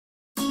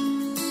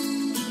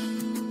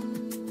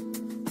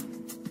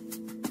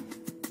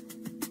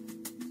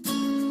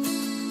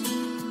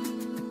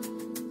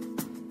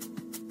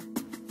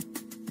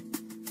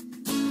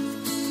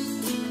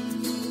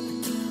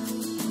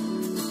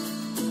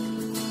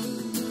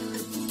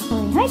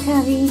Hi,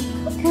 Covey.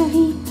 Hi,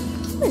 Covey.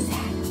 What is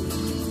that?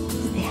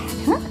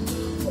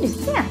 What is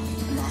that?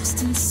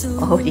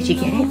 Oh, did you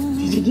get it?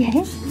 Did you get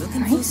it?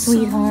 Hi,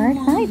 sweetheart.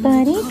 Hi,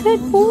 buddy.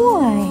 Good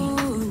boy.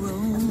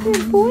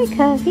 Good boy,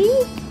 Covey.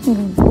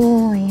 Good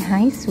boy.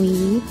 Hi,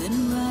 sweetie.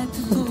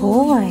 Good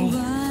boy.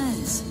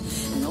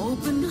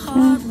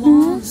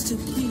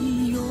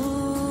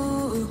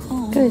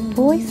 Good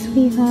boy,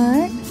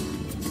 sweetheart.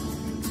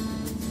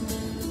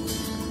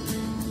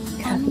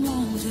 Covey.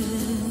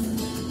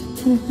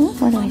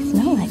 What do I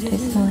smell like? Do I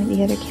smell like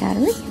the other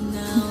cattery?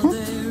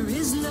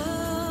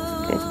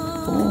 Good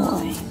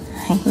boy.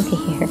 Hi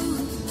there.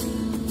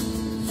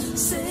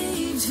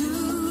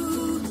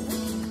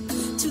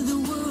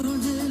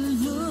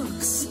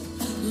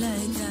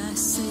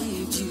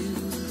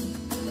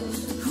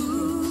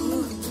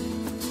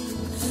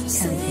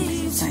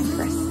 Time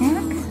for a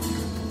snack.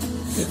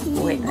 Good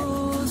boy, buddy.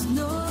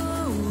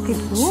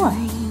 Good boy.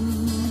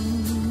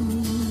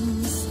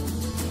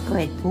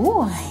 Good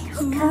boy.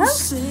 Cub?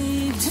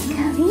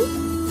 Cubby?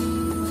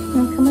 You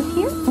want to come up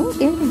here? Oh,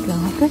 there we go.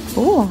 Good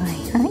boy.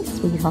 Hi,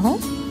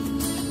 sweetheart.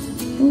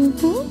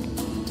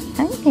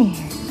 Hi there.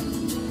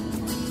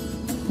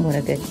 What a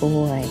good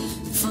boy.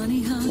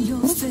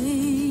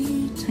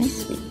 Hi,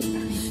 sweetie.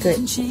 Good.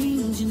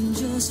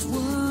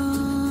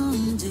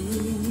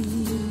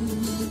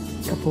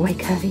 Good boy,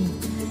 Covey.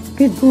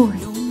 Good boy.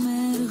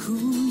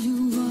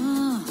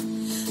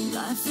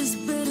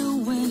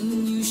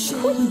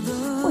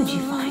 What'd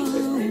you find?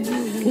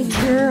 Good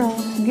girl.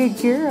 Good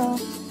girl.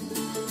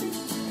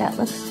 That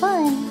looks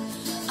fun.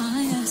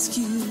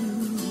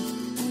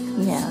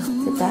 Yeah,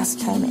 the bath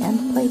time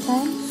and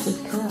playtime. Good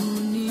girl.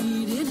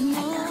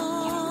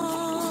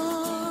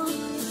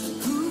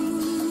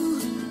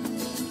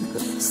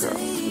 Good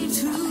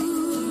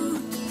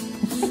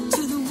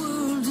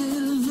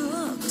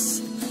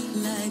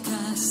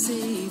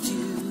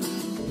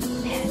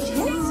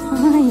girl.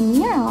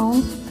 Meow.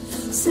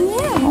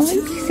 Meow.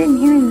 You sitting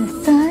here in the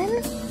sun?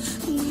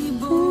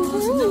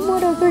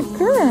 What a good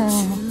girl.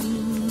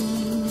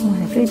 What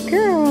a good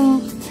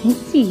girl. I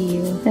see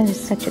you. That is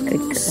such a good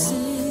girl.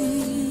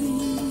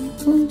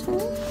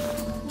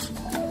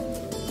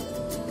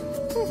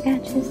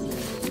 Patches.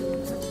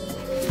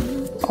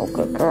 Oh,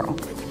 good girl.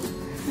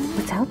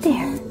 What's out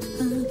there?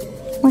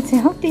 What's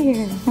out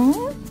there,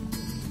 huh?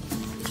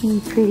 Are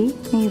you pretty?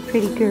 Are you a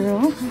pretty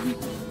girl?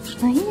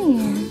 Hi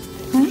there.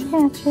 Hi,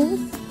 Patches.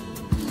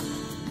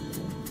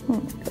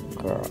 Good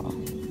girl.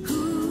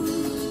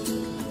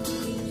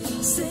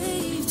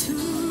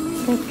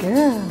 Good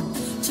girl.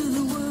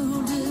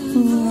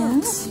 Yeah?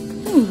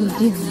 What are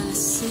you doing?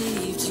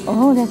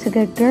 Oh, that's a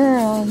good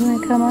girl. You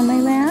want to come on my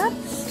lap?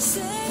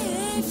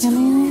 Come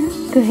on my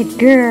lap? Good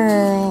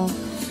girl.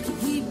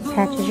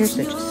 Patches, you're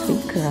such a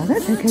sweet girl.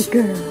 That's a good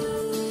girl.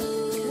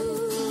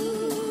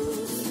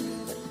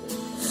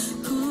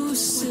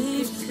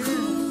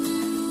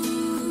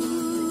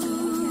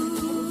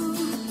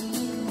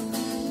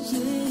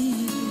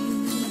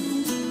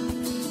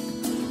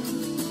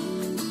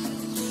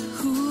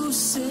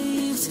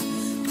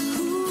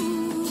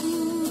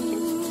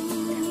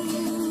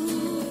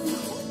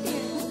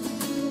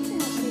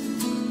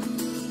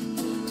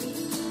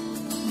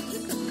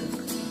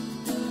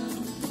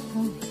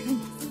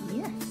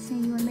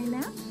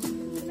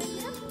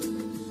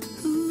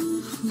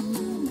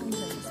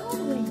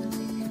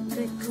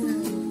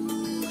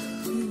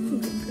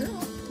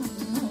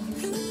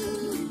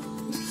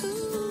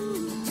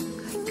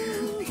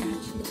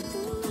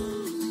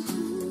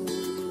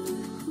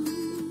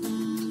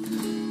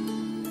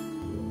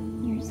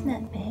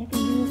 Nutmeg,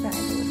 and you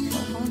arrived with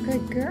FOHA.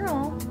 Good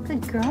girl.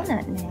 Good girl,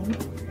 Nutmeg.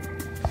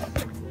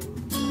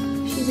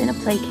 She's in a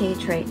play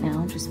cage right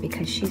now just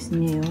because she's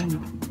new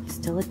and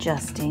still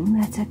adjusting.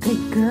 That's a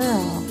good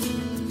girl.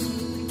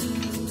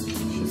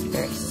 She's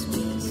very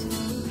sweet.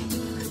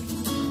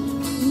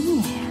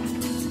 Yeah,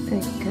 that's a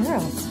good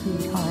girl,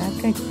 sweetheart.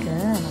 Good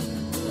girl.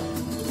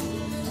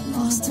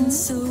 Lost and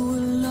so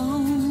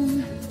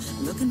alone,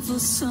 looking for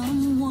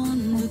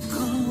someone to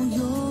call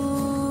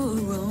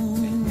your own.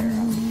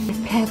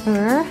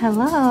 Pepper,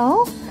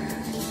 hello.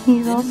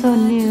 He's also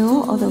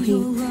new, although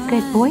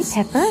good boy,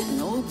 Pepper.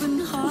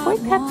 Good boy,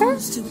 Pepper.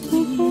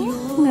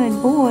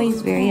 Good boy.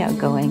 He's very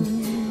outgoing,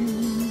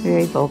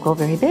 very vocal,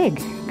 very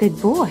big.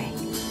 Good boy.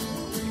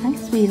 Hi,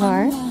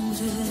 sweetheart.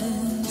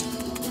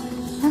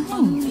 Hi.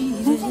 Hi.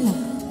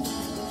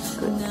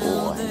 Good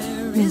boy.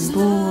 Good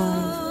boy.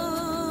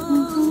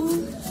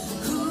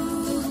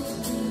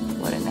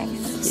 What a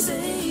nice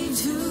kid.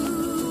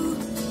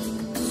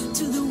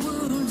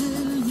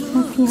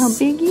 See how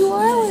big you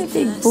are? What a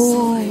big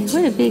boy.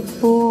 What a big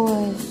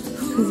boy.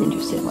 Who's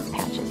interested in what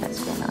Patches has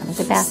going on? Is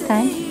it bath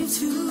time?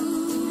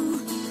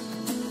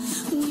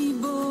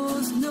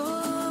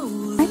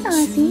 Hi,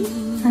 Ozzy.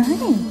 Hi.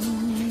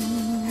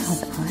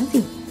 How's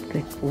Ozzy?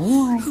 Good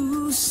boy.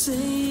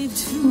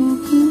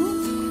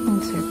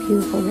 That's our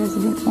beautiful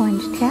resident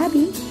orange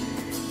tabby.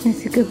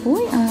 That's a good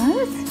boy,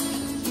 Oz.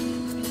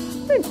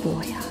 Good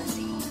boy,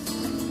 Ozzy.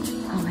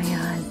 Hi,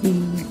 Ozzy.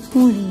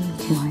 What are you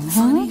doing,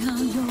 huh?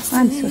 I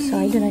I'm so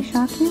sorry. Did I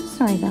shock you?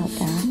 Sorry about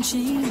that.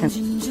 Good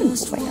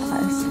boy,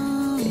 Oz.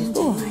 Good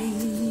boy.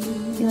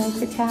 You like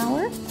the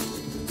tower?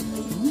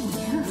 Oh,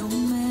 yeah.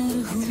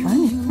 That's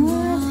fun.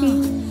 Ozzy,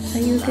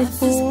 are you a good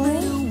boy?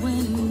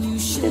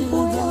 Good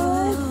boy,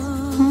 Oz.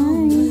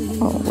 Hi.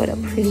 Oh, what a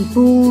pretty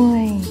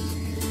boy.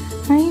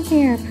 Hi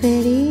there,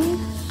 pretty.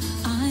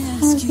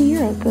 Ozzy,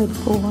 you're a good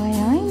boy.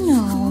 I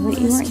know,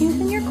 but you aren't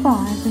using your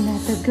claws, and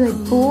that's a good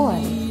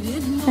boy.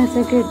 That's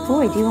a good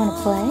boy. Do you want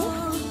to play?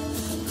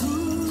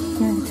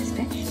 You want to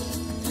fish?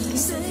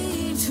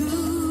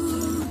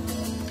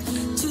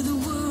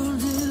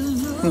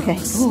 Okay.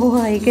 Good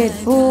boy, good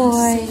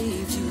boy.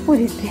 What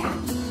is that?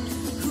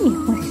 What is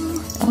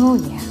that? Oh,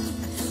 yeah.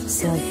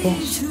 Silly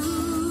fish.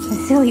 A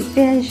silly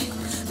fish.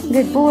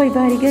 Good boy,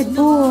 buddy. Good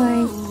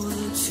boy.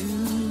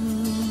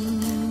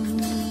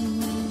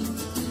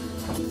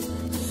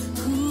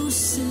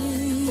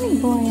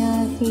 Good boy,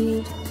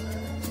 Ozzy.